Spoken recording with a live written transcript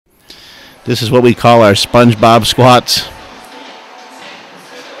This is what we call our SpongeBob squats.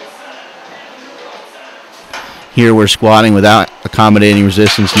 Here we're squatting without accommodating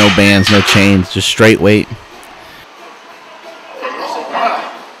resistance, no bands, no chains, just straight weight.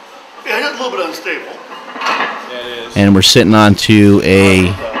 Yeah, it's a little bit unstable. Yeah, it is. And we're sitting onto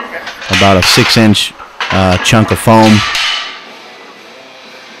about a 6-inch chunk of foam.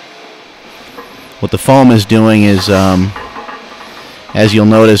 What the foam is doing is, as you'll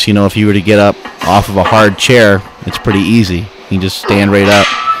notice, if you were to get up off of a hard chair, it's pretty easy. You can just stand right up.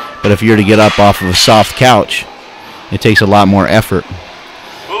 But if you were to get up off of a soft couch, it takes a lot more effort.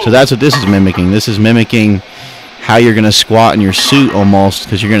 So that's what this is mimicking. This is mimicking how you're going to squat in your suit almost,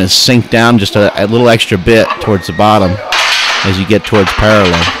 because you're going to sink down just a little extra bit towards the bottom as you get towards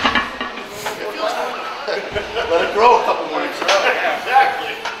parallel. Let it grow a couple more inches.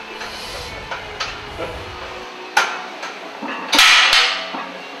 Exactly.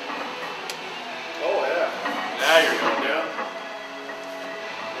 Oh yeah. Now you're going down.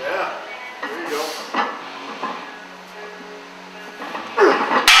 Yeah. There you go.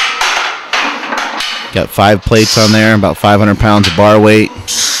 Got 5 plates on there, about 500 pounds of bar weight.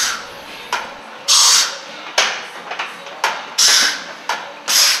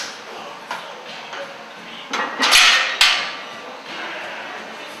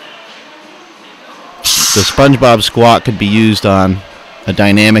 The SpongeBob squat could be used on a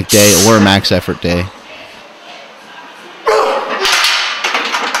dynamic day or a max effort day.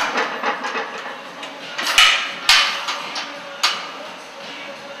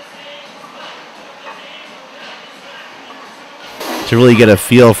 To really get a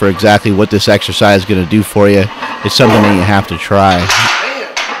feel for exactly what this exercise is going to do for you, it's something that you have to try.